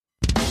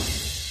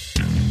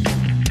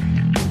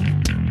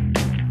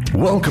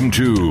Welcome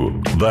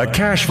to the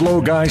Cash Flow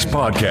Guys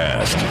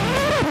podcast.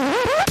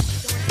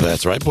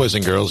 That's right, boys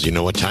and girls. You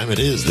know what time it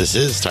is. This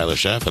is Tyler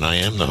Schaff, and I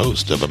am the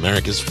host of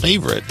America's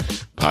favorite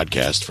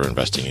podcast for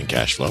investing in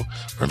cash flow,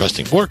 or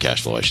investing for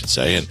cash flow, I should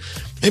say. And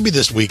maybe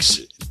this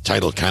week's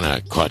title kind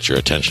of caught your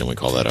attention. We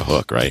call that a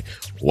hook, right?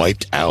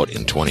 Wiped out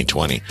in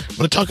 2020. I'm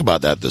going to talk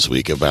about that this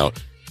week,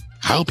 about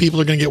how people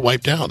are going to get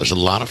wiped out. There's a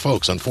lot of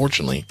folks,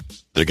 unfortunately,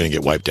 that are going to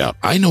get wiped out.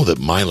 I know that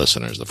my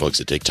listeners, the folks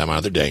that take time out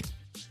of their day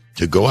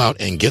to go out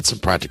and get some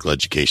practical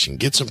education,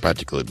 get some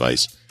practical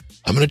advice,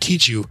 I'm going to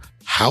teach you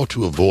how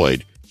to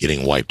avoid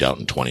getting wiped out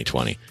in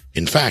 2020.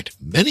 In fact,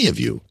 many of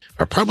you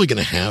are probably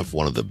going to have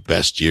one of the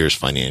best years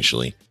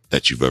financially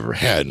that you've ever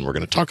had, and we're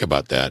going to talk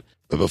about that.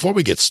 But before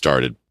we get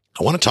started,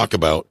 I want to talk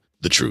about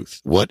the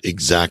truth. What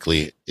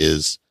exactly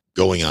is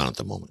going on at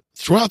the moment?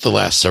 Throughout the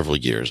last several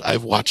years,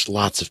 I've watched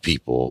lots of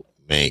people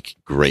make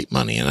great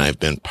money, and I've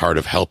been part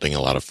of helping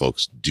a lot of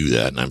folks do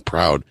that, and I'm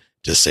proud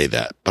to say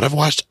that. But I've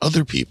watched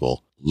other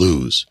people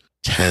lose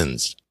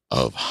tens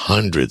of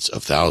hundreds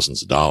of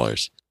thousands of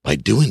dollars by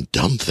doing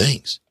dumb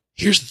things.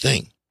 Here's the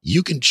thing.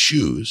 You can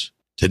choose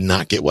to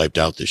not get wiped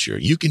out this year.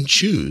 You can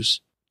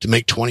choose to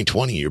make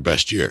 2020 your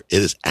best year.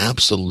 It is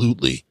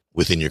absolutely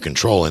within your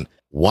control. And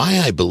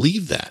why I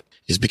believe that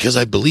is because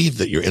I believe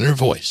that your inner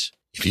voice,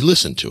 if you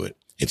listen to it,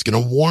 it's going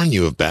to warn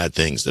you of bad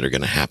things that are going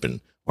to happen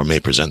or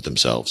may present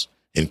themselves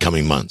in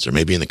coming months or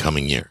maybe in the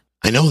coming year.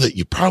 I know that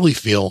you probably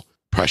feel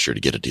pressure to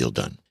get a deal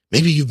done.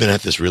 Maybe you've been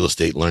at this real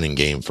estate learning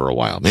game for a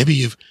while. Maybe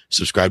you've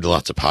subscribed to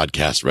lots of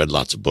podcasts, read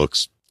lots of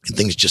books, and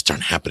things just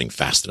aren't happening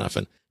fast enough.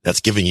 And that's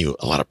giving you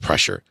a lot of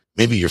pressure.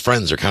 Maybe your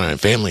friends are kind of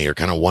family are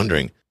kind of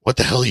wondering, what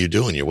the hell are you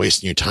doing? You're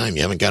wasting your time.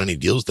 You haven't got any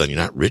deals done. You're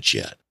not rich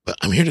yet. But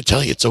I'm here to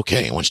tell you it's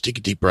okay. I want you to take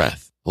a deep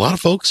breath. A lot of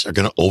folks are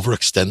going to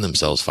overextend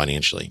themselves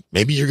financially.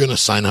 Maybe you're going to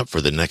sign up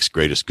for the next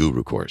greatest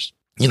guru course.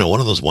 You know,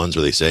 one of those ones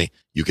where they say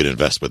you can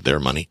invest with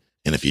their money.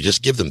 And if you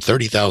just give them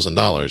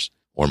 $30,000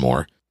 or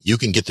more, you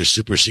can get their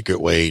super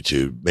secret way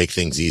to make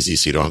things easy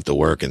so you don't have to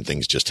work and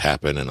things just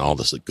happen and all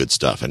this good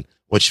stuff. And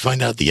what you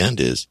find out at the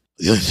end is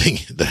the only thing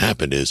that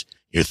happened is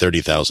you're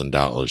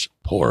 $30,000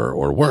 poorer,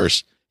 or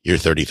worse, you're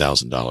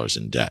 $30,000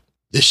 in debt.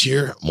 This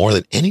year, more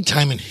than any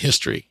time in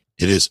history,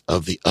 it is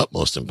of the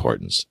utmost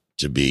importance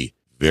to be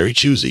very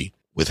choosy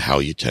with how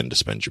you tend to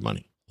spend your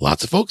money.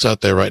 Lots of folks out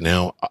there right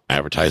now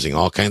advertising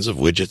all kinds of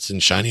widgets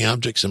and shiny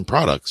objects and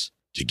products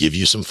to give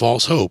you some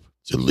false hope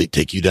to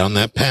take you down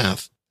that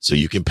path so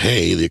you can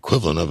pay the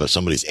equivalent of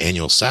somebody's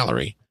annual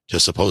salary to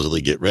supposedly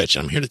get rich.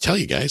 And I'm here to tell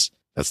you guys,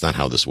 that's not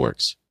how this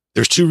works.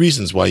 There's two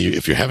reasons why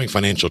if you're having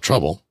financial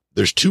trouble,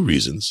 there's two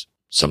reasons.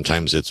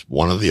 Sometimes it's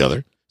one or the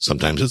other.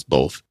 Sometimes it's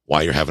both,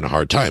 why you're having a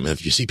hard time. And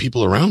if you see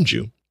people around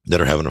you that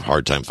are having a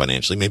hard time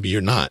financially, maybe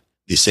you're not.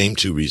 The same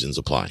two reasons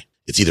apply.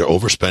 It's either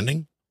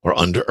overspending or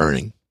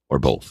under-earning or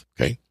both.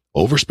 Okay.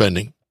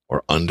 Overspending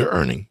or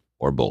under-earning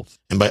or both.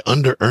 And by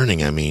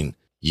under-earning, I mean,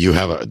 you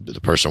have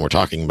the person we're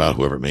talking about,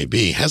 whoever it may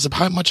be, has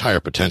a much higher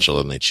potential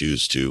than they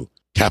choose to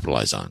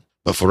capitalize on.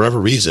 But for whatever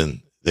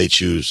reason, they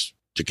choose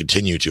to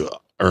continue to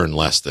earn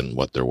less than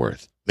what they're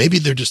worth. Maybe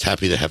they're just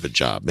happy to have a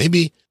job.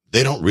 Maybe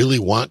they don't really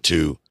want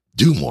to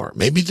do more.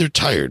 Maybe they're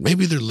tired.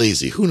 Maybe they're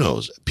lazy. Who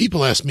knows?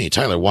 People ask me,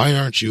 Tyler, why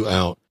aren't you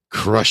out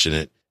crushing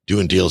it,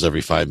 doing deals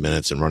every 5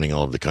 minutes and running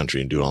all over the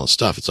country and doing all this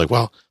stuff? It's like,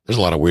 well, there's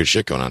a lot of weird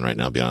shit going on right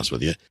now, to be honest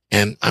with you.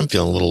 And I'm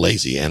feeling a little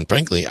lazy. And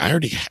frankly, I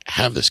already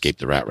have escaped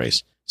the rat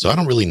race. So I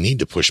don't really need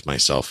to push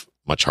myself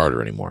much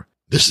harder anymore.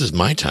 This is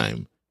my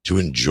time to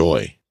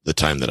enjoy the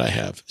time that I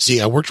have. See,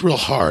 I worked real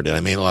hard and I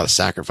made a lot of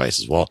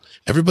sacrifices. Well,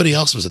 everybody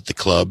else was at the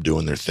club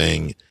doing their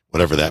thing,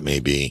 whatever that may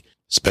be,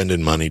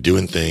 spending money,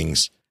 doing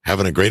things,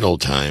 having a great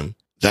old time.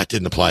 That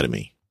didn't apply to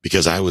me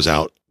because I was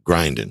out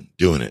grinding,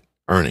 doing it,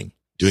 earning,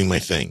 doing my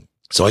thing.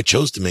 So I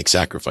chose to make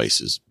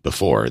sacrifices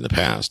before in the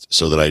past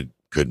so that I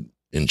could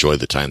enjoy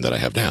the time that I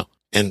have now.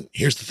 And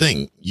here's the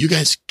thing. You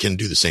guys can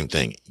do the same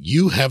thing.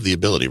 You have the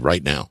ability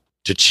right now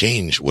to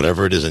change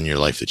whatever it is in your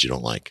life that you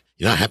don't like.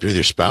 You're not happy with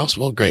your spouse?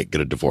 Well, great.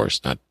 Get a divorce.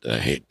 I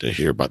hate to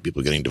hear about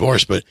people getting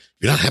divorced, but if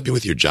you're not happy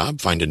with your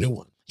job, find a new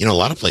one. You know, a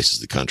lot of places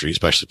in the country,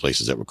 especially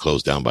places that were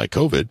closed down by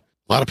COVID,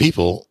 a lot of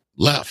people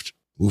left,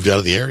 moved out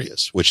of the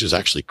areas, which is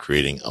actually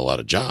creating a lot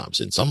of jobs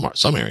in some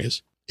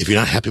areas. If you're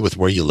not happy with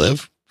where you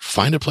live,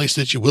 find a place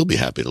that you will be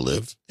happy to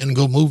live and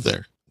go move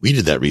there. We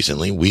did that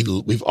recently.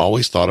 We've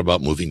always thought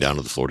about moving down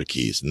to the Florida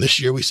Keys. And this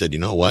year we said, you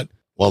know what?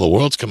 While the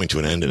world's coming to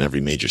an end and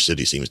every major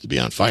city seems to be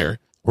on fire,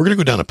 we're going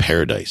to go down to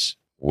paradise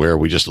where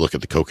we just look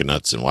at the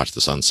coconuts and watch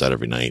the sunset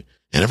every night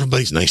and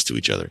everybody's nice to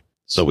each other.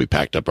 So we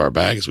packed up our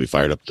bags, we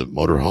fired up the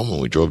motorhome and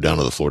we drove down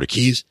to the Florida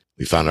Keys.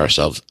 We found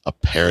ourselves a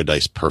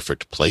paradise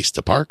perfect place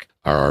to park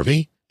our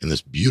RV in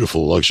this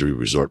beautiful luxury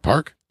resort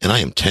park. And I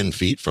am 10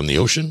 feet from the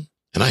ocean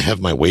and I have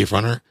my Wave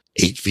Runner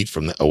 8 feet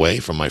away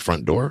from my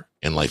front door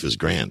and life is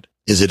grand.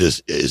 Is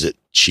it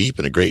cheap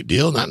and a great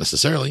deal? Not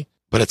necessarily,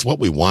 but it's what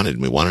we wanted.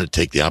 And we wanted to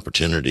take the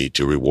opportunity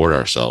to reward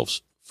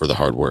ourselves for the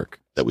hard work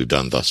that we've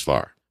done thus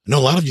far. I know a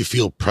lot of you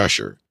feel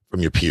pressure from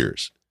your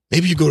peers.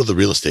 Maybe you go to the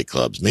real estate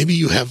clubs. Maybe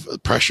you have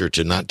pressure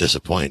to not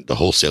disappoint the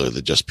wholesaler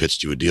that just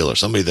pitched you a deal, or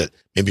somebody that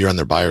maybe you're on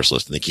their buyer's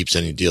list and they keep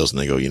sending you deals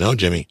and they go,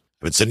 Jimmy,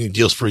 I've been sending you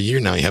deals for a year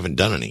now. You haven't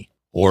done any.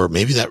 Or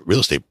maybe that real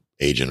estate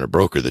agent or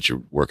broker that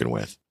you're working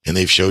with, and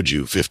they've showed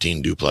you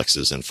 15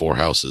 duplexes and 4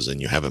 houses and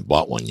you haven't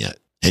bought one yet.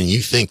 And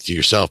you think to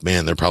yourself,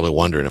 man, they're probably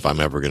wondering if I'm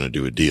ever going to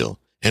do a deal.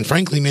 And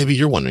frankly, maybe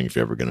you're wondering if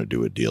you're ever going to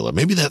do a deal. Or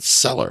maybe that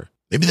seller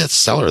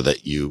that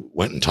you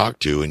went and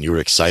talked to and you were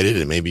excited,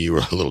 and maybe you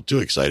were a little too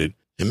excited,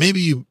 and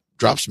maybe you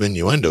dropped some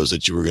innuendos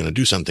that you were going to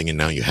do something and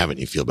now you haven't, and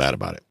you feel bad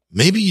about it.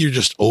 Maybe you're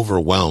just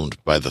overwhelmed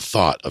by the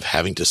thought of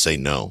having to say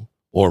no,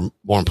 or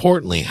more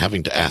importantly,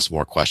 having to ask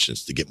more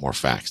questions to get more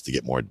facts, to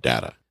get more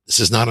data. This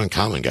is not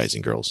uncommon, guys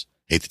and girls.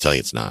 Hate to tell you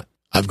it's not.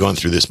 I've gone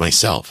through this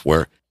myself,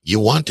 where you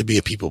want to be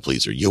a people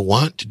pleaser. You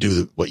want to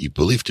do what you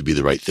believe to be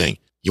the right thing.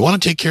 You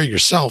want to take care of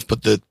yourself,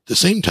 but at the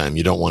same time,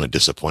 you don't want to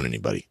disappoint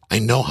anybody. I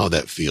know how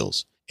that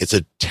feels. It's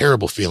a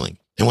terrible feeling.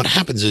 And what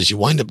happens is you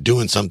wind up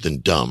doing something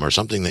dumb, or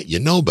something that you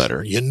know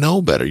better. Your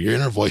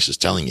inner voice is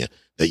telling you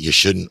that you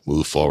shouldn't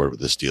move forward with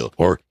this deal.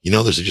 Or,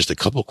 there's just a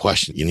couple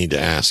questions you need to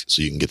ask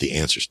so you can get the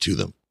answers to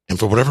them. And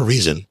for whatever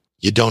reason,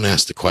 you don't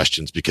ask the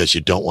questions because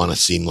you don't want to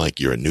seem like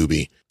you're a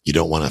newbie. You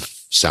don't want to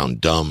sound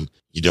dumb.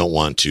 You don't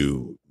want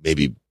to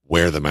maybe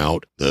wear them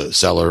out, the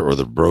seller or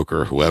the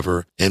broker or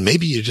whoever. And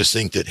maybe you just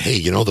think that, hey,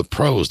 the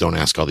pros don't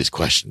ask all these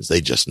questions. They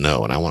just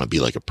know. And I want to be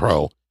like a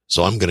pro.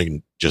 So I'm going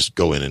to just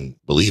go in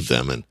and believe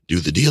them and do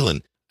the deal.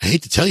 And I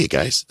hate to tell you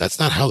guys, that's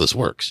not how this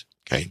works.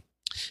 Okay.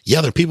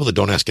 Yeah, there are people that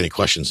don't ask any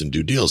questions and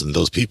do deals, and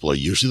those people are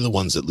usually the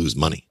ones that lose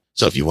money.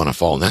 So if you want to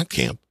fall in that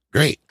camp,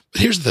 great.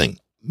 But here's the thing.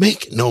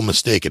 Make no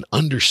mistake and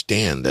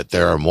understand that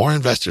there are more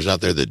investors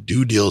out there that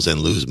do deals and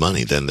lose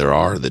money than there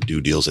are that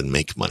do deals and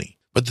make money.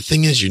 But the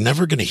thing is, you're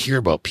never going to hear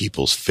about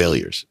people's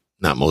failures.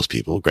 Not most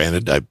people.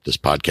 Granted, this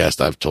podcast,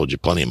 I've told you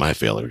plenty of my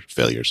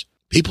failures.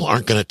 People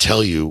aren't going to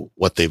tell you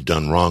what they've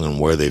done wrong and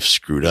where they've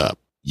screwed up.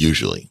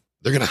 Usually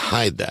they're going to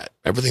hide that.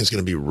 Everything's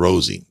going to be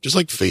rosy, just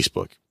like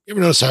Facebook. You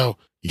ever notice how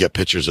you get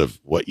pictures of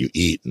what you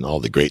eat and all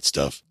the great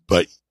stuff,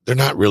 but they're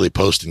not really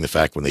posting the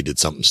fact when they did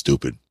something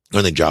stupid,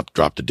 or they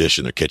dropped a dish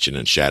in their kitchen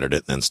and shattered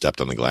it and then stepped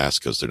on the glass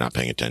because they're not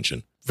paying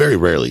attention. Very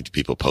rarely do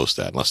people post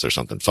that unless there's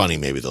something funny.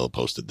 Maybe they'll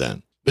post it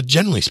then. But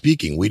generally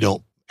speaking, we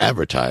don't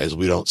advertise.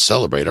 We don't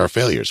celebrate our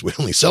failures. We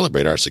only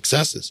celebrate our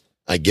successes.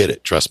 I get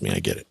it. Trust me, I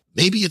get it.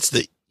 Maybe it's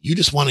that you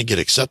just want to get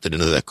accepted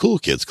into that cool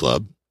kids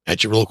club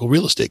at your local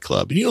real estate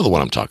club. And you know the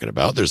one I'm talking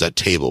about. There's that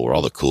table where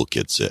all the cool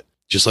kids sit,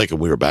 just like when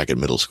we were back in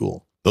middle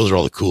school. Those are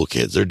all the cool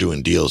kids. They're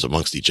doing deals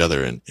amongst each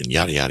other and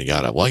yada, yada,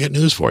 yada. Well, I got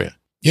news for you.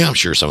 Yeah, I'm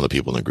sure some of the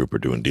people in the group are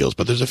doing deals,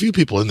 but there's a few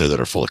people in there that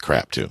are full of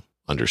crap too.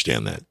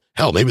 Understand that.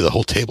 Hell, maybe the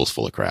whole table's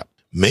full of crap.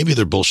 Maybe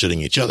they're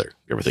bullshitting each other.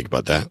 You ever think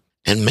about that?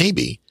 And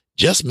maybe,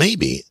 just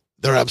maybe,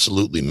 they're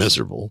absolutely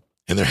miserable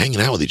and they're hanging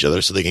out with each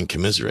other so they can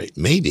commiserate.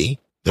 Maybe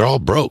they're all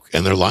broke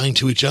and they're lying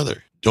to each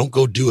other. Don't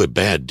go do a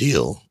bad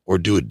deal or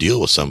do a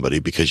deal with somebody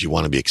because you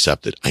want to be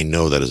accepted. I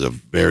know that is a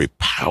very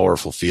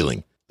powerful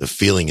feeling, the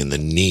feeling and the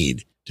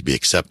need to be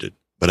accepted.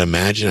 But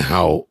imagine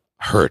how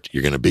hurt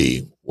you're going to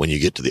be when you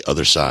get to the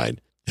other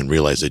side and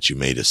realize that you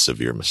made a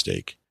severe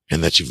mistake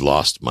and that you've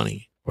lost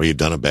money or you've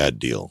done a bad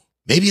deal.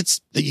 Maybe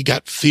it's that you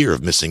got fear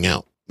of missing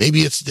out.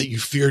 Maybe it's that you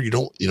fear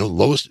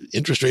lowest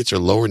interest rates are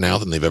lower now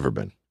than they've ever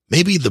been.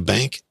 Maybe the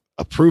bank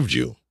approved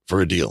you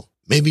for a deal.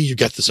 Maybe you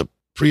got this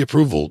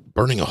pre-approval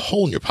burning a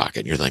hole in your pocket.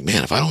 And you're like,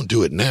 man, if I don't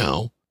do it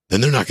now, then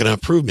they're not going to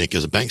approve me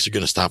because the banks are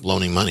going to stop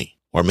loaning money.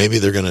 Or maybe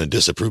they're going to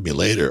disapprove me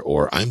later.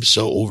 Or I'm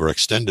so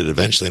overextended.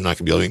 Eventually, I'm not going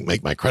to be able to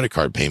make my credit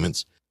card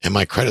payments and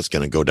my credit's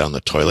going to go down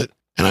the toilet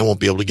and I won't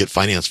be able to get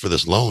financed for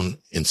this loan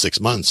in 6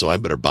 months. So I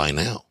better buy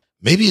now.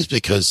 Maybe it's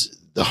because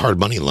the hard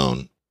money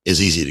loan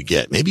is easy to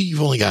get. Maybe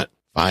you've only got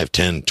 5,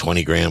 10,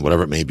 20 grand,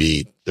 whatever it may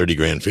be, 30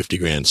 grand, 50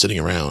 grand sitting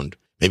around.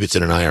 Maybe it's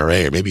in an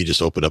IRA, or maybe you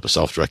just opened up a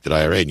self-directed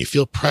IRA and you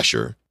feel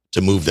pressure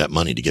to move that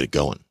money to get it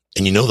going.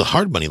 And the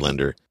hard money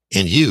lender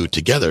and you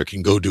together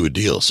can go do a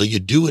deal. So you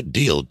do a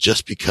deal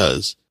just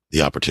because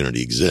the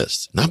opportunity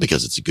exists. Not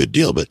because it's a good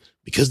deal, but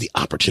because the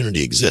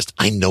opportunity exists.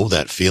 I know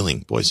that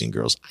feeling, boys and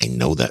girls. I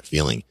know that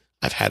feeling.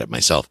 I've had it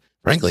myself.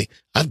 Frankly,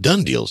 I've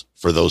done deals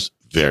for those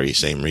very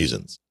same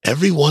reasons.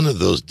 Every one of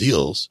those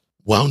deals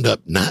wound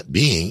up not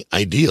being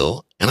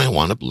ideal and I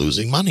wound up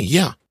losing money.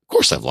 Yeah, of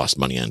course I've lost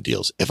money on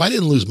deals. If I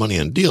didn't lose money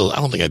on deals, I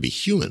don't think I'd be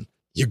human.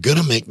 You're going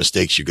to make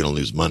mistakes. You're going to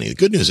lose money. The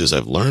good news is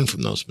I've learned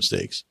from those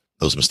mistakes.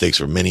 Those mistakes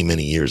were many,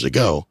 many years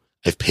ago.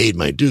 I've paid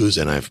my dues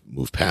and I've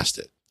moved past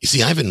it. You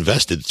see, I've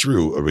invested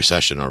through a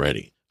recession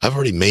already. I've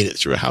already made it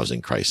through a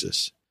housing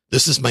crisis.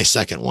 This is my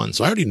second one.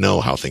 So I already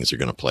know how things are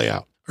going to play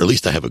out, or at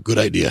least I have a good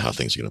idea how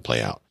things are going to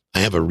play out. I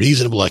have a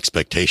reasonable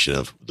expectation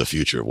of the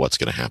future of what's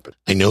going to happen.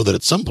 I know that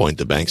at some point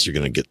the banks are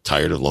going to get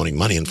tired of loaning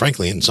money. And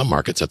frankly, in some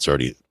markets, that's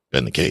already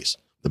been the case.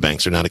 The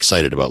banks are not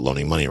excited about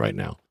loaning money right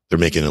now. They're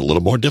making it a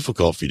little more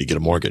difficult for you to get a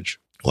mortgage.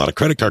 A lot of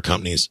credit card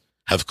companies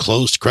have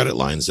closed credit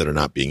lines that are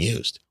not being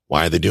used.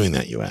 Why are they doing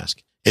that, you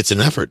ask? It's an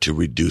effort to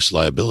reduce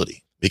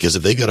liability. Because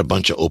if they got a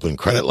bunch of open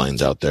credit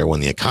lines out there,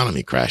 when the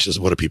economy crashes,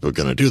 what are people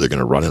going to do? They're going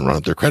to run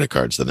up their credit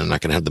cards. Then they're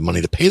not going to have the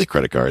money to pay the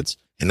credit cards.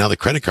 And now the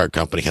credit card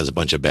company has a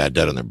bunch of bad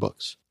debt on their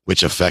books,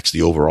 which affects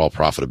the overall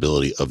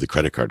profitability of the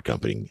credit card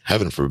company.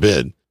 Heaven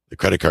forbid, the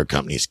credit card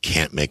companies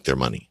can't make their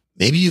money.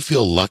 Maybe you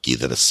feel lucky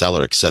that a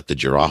seller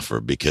accepted your offer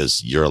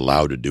because you're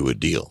allowed to do a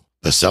deal.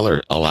 The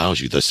seller allows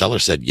you. The seller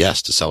said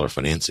yes to seller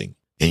financing.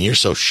 And you're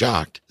so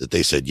shocked that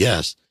they said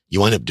yes,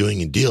 you wind up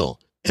doing a deal.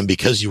 And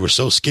because you were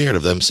so scared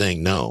of them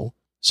saying no,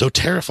 so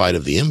terrified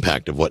of the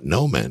impact of what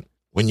no meant,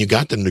 when you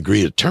got them to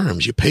agree to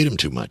terms, you paid them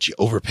too much. You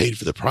overpaid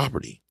for the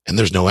property. And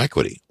there's no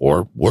equity.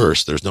 Or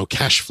worse, there's no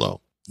cash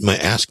flow. You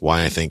might ask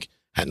why I think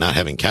not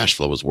having cash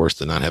flow is worse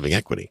than not having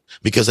equity.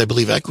 Because I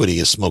believe equity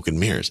is smoke and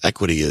mirrors.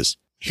 Equity is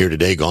here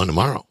today, gone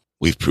tomorrow.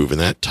 We've proven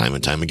that time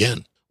and time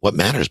again. What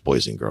matters,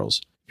 boys and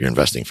girls, if you're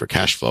investing for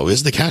cash flow,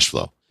 is the cash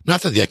flow.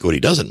 Not that the equity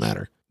doesn't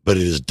matter, but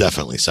it is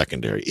definitely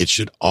secondary. It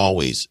should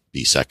always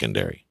be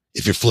secondary.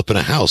 If you're flipping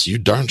a house, you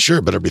darn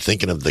sure better be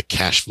thinking of the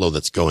cash flow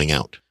that's going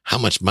out. How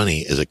much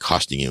money is it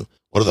costing you?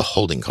 What are the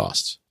holding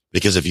costs?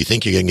 Because if you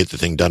think you're going to get the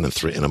thing done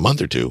in a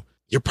month or two,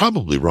 you're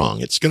probably wrong.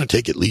 It's going to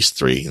take at least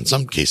 3, in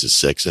some cases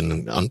 6,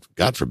 and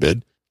God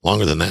forbid,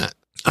 longer than that.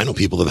 I know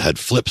people that have had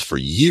flips for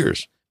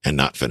years and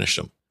not finished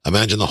them.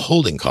 Imagine the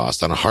holding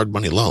cost on a hard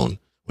money loan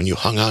when you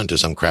hung on to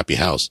some crappy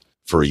house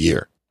for a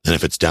year. And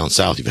if it's down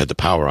south, you've had the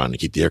power on to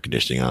keep the air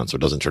conditioning on so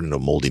it doesn't turn into a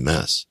moldy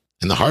mess.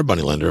 And the hard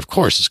money lender, of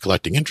course, is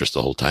collecting interest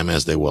the whole time,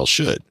 as they well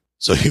should.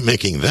 So you're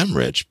making them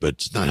rich, but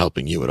it's not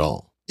helping you at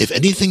all. If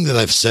anything that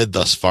I've said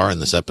thus far in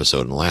this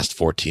episode in the last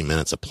 14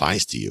 minutes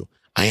applies to you,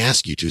 I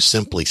ask you to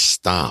simply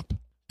stop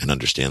and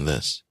understand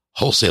this.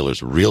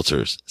 Wholesalers,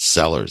 realtors,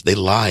 sellers, they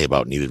lie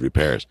about needed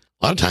repairs.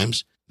 A lot of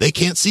times they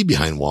can't see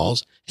behind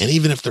walls. And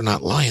even if they're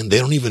not lying, they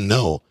don't even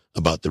know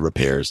about the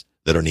repairs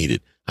that are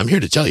needed. I'm here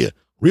to tell you,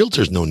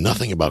 realtors know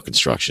nothing about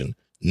construction,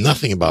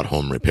 nothing about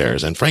home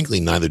repairs, and frankly,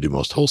 neither do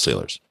most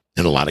wholesalers.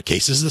 In a lot of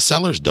cases, the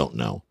sellers don't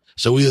know.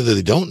 So either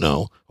they don't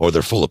know or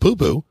they're full of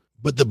poo-poo.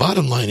 But the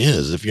bottom line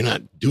is, if you're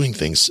not doing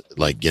things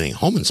like getting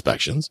home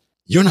inspections,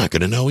 you're not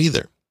going to know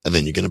either. And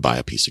then you're going to buy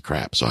a piece of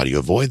crap. So how do you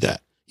avoid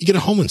that? You get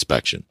a home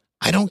inspection.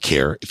 I don't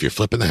care if you're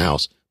flipping the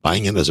house,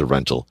 buying it as a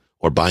rental,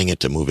 or buying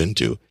it to move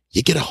into.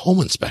 You get a home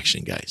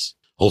inspection, guys.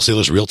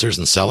 Wholesalers, realtors,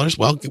 and sellers,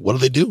 well,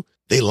 what do?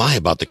 They lie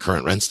about the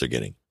current rents they're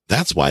getting.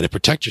 That's why, to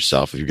protect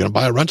yourself, if you're going to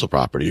buy a rental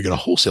property, you're going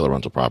to wholesale a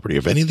rental property, or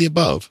if any of the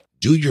above,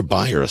 do your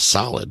buyer a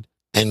solid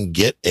and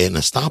get an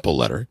estoppel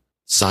letter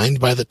signed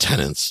by the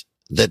tenants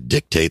that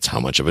dictates how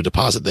much of a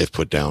deposit they've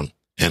put down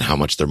and how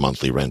much their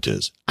monthly rent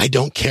is. I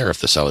don't care if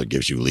the seller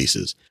gives you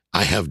leases.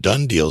 I have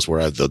done deals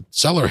where the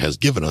seller has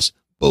given us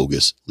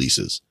bogus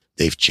leases.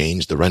 They've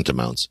changed the rent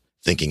amounts,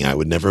 thinking I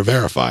would never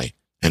verify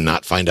and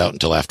not find out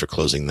until after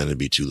closing, then it'd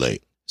be too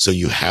late. So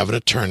you have an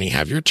attorney,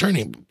 have your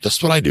attorney.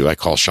 That's what I do. I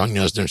call Sean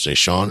Yuzner and say,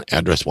 Sean,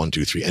 address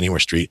 123 Anywhere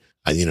Street.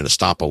 I need an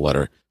estoppel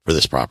letter for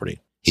this property.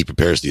 He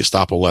prepares the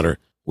estoppel letter.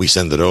 We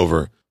send it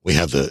over. We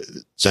have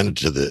send it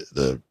to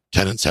the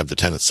tenants, have the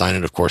tenants sign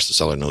it. Of course, the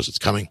seller knows it's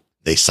coming.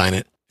 They sign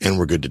it and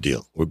we're good to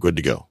deal. We're good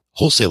to go.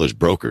 Wholesalers,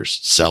 brokers,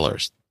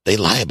 sellers, they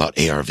lie about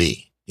ARV.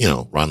 You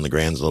know, Ron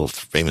LeGrand's little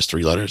famous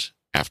 3 letters,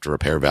 after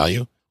repair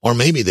value. Or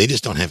maybe they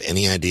just don't have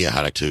any idea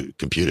how to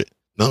compute it.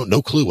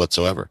 No clue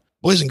whatsoever.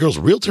 Boys and girls,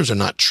 realtors are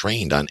not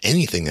trained on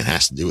anything that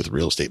has to do with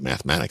real estate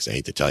mathematics. I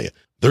hate to tell you.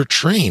 They're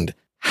trained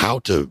how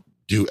to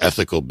do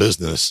ethical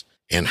business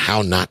and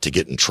how not to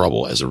get in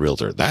trouble as a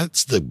realtor.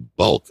 That's the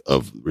bulk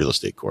of real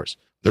estate course.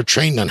 They're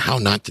trained on how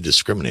not to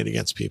discriminate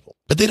against people,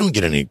 but they don't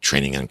get any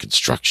training on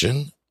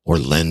construction or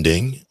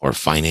lending or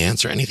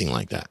finance or anything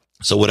like that.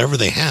 So whatever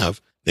they have,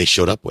 they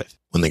showed up with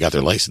when they got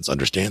their license.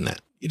 Understand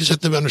that. You just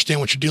have to understand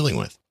what you're dealing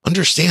with.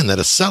 Understand that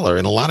a seller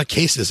in a lot of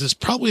cases is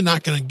probably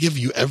not going to give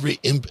you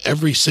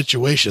every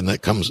situation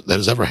that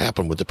has ever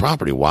happened with the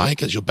property. Why?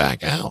 Because you'll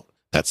back out.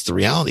 That's the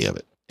reality of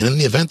it. And in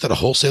the event that a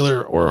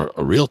wholesaler or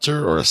a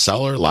realtor or a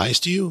seller lies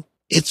to you,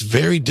 it's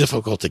very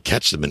difficult to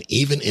catch them. And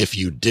even if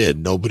you did,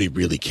 nobody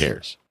really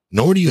cares.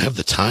 Nor do you have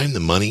the time,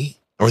 the money,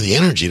 or the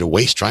energy to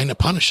waste trying to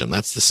punish them.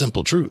 That's the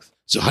simple truth.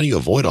 So how do you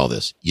avoid all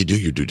this? You do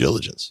your due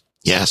diligence.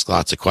 You ask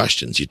lots of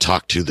questions. You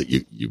talk to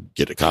you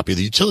get a copy of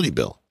the utility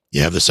bill.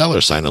 You have the seller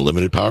sign a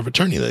limited power of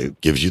attorney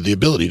that gives you the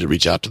ability to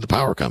reach out to the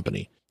power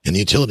company and the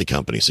utility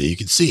company so you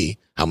can see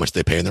how much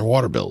they pay in their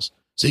water bills.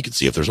 So you can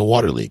see if there's a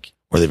water leak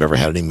or they've ever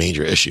had any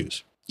major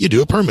issues. You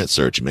do a permit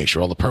search and make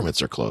sure all the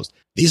permits are closed.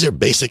 These are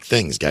basic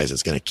things, guys,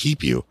 that's going to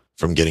keep you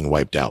from getting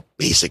wiped out.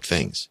 Basic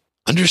things.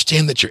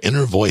 Understand that your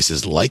inner voice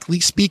is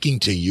likely speaking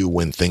to you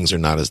when things are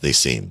not as they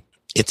seem.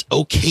 It's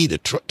okay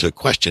to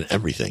question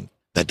everything.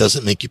 That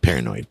doesn't make you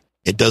paranoid.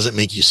 It doesn't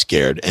make you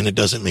scared, and it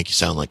doesn't make you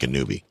sound like a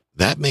newbie.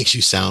 That makes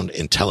you sound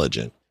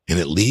intelligent, and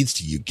it leads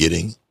to you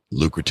getting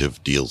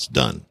lucrative deals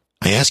done.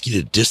 I ask you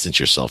to distance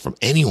yourself from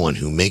anyone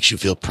who makes you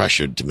feel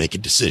pressured to make a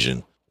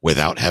decision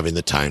without having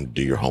the time to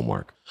do your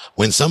homework.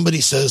 When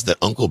somebody says that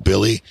Uncle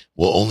Billy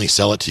will only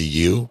sell it to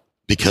you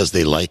because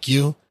they like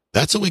you,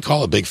 that's what we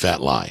call a big fat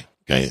lie.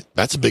 Okay.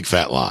 That's a big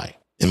fat lie.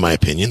 In my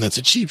opinion, that's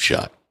a cheap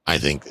shot. I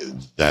think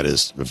that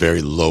is a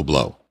very low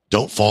blow.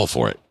 Don't fall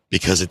for it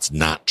because it's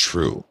not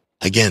true.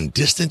 Again,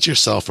 distance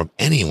yourself from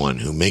anyone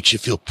who makes you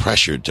feel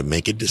pressured to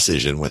make a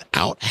decision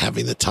without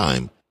having the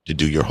time to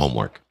do your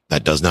homework.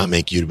 That does not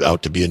make you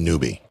out to be a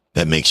newbie.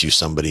 That makes you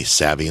somebody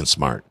savvy and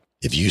smart.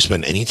 If you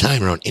spend any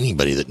time around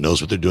anybody that knows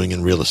what they're doing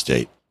in real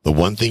estate, the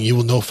one thing you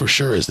will know for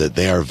sure is that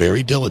they are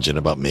very diligent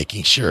about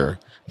making sure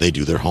they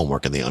do their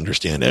homework and they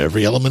understand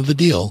every element of the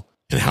deal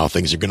and how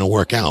things are going to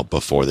work out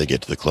before they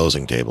get to the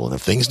closing table. And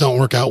if things don't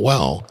work out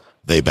well,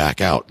 they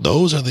back out.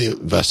 Those are the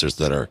investors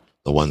that are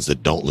the ones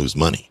that don't lose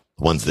money,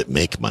 the ones that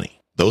make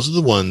money. Those are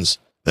the ones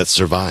that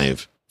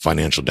survive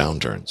financial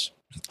downturns.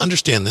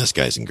 Understand this,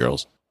 guys and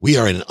girls. We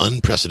are in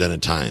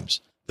unprecedented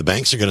times. The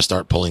banks are going to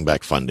start pulling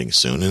back funding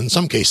soon. And in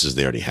some cases,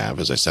 they already have,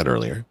 as I said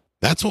earlier.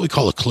 That's what we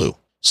call a clue.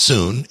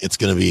 Soon, it's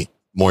going to be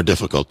more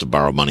difficult to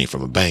borrow money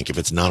from a bank if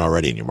it's not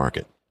already in your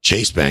market.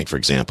 Chase Bank, for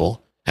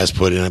example, has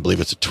put in, I believe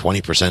it's a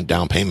 20%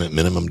 down payment,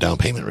 minimum down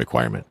payment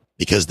requirement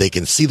because they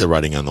can see the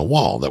writing on the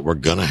wall that we're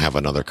going to have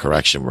another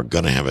correction. We're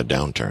going to have a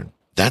downturn.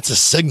 That's a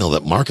signal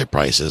that market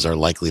prices are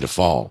likely to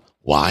fall.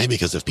 Why?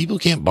 Because if people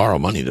can't borrow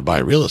money to buy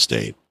real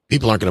estate,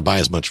 people aren't going to buy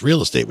as much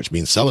real estate, which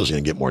means sellers are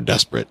going to get more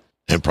desperate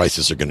and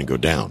prices are going to go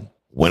down.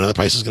 When are the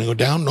prices going to go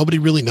down? Nobody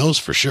really knows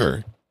for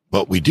sure.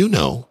 But we do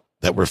know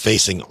that we're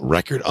facing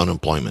record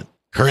unemployment.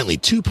 Currently,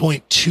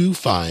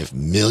 2.25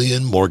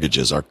 million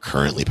mortgages are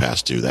currently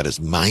past due. That is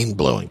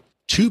mind-blowing.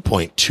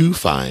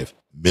 2.25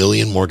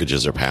 million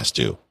mortgages are past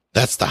due.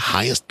 That's the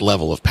highest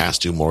level of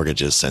past due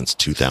mortgages since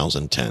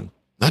 2010.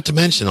 Not to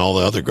mention all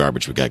the other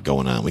garbage we got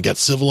going on. We got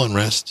civil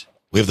unrest.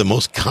 We have the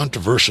most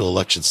controversial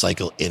election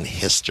cycle in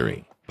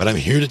history. But I'm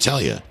here to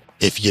tell you,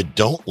 if you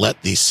don't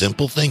let these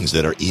simple things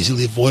that are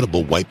easily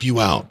avoidable wipe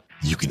you out,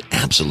 you can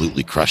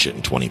absolutely crush it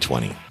in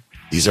 2020.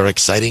 These are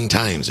exciting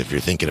times if you're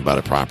thinking about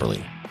it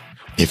properly.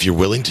 If you're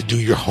willing to do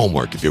your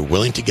homework, if you're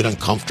willing to get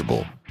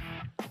uncomfortable,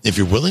 if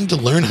you're willing to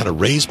learn how to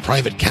raise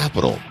private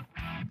capital,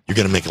 you're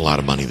going to make a lot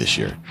of money this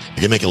year. You're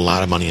going to make a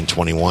lot of money in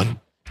 21.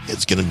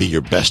 It's going to be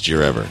your best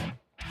year ever.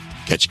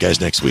 Catch you guys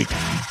next week.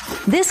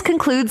 This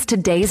concludes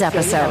today's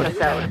episode.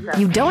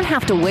 You don't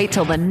have to wait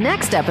till the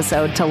next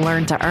episode to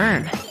learn to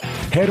earn.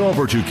 Head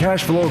over to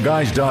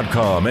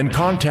cashflowguys.com and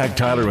contact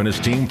Tyler and his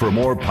team for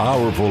more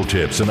powerful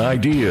tips and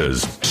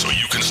ideas so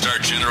you can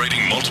start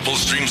generating multiple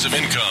streams of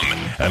income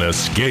and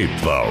escape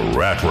the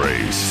rat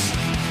race.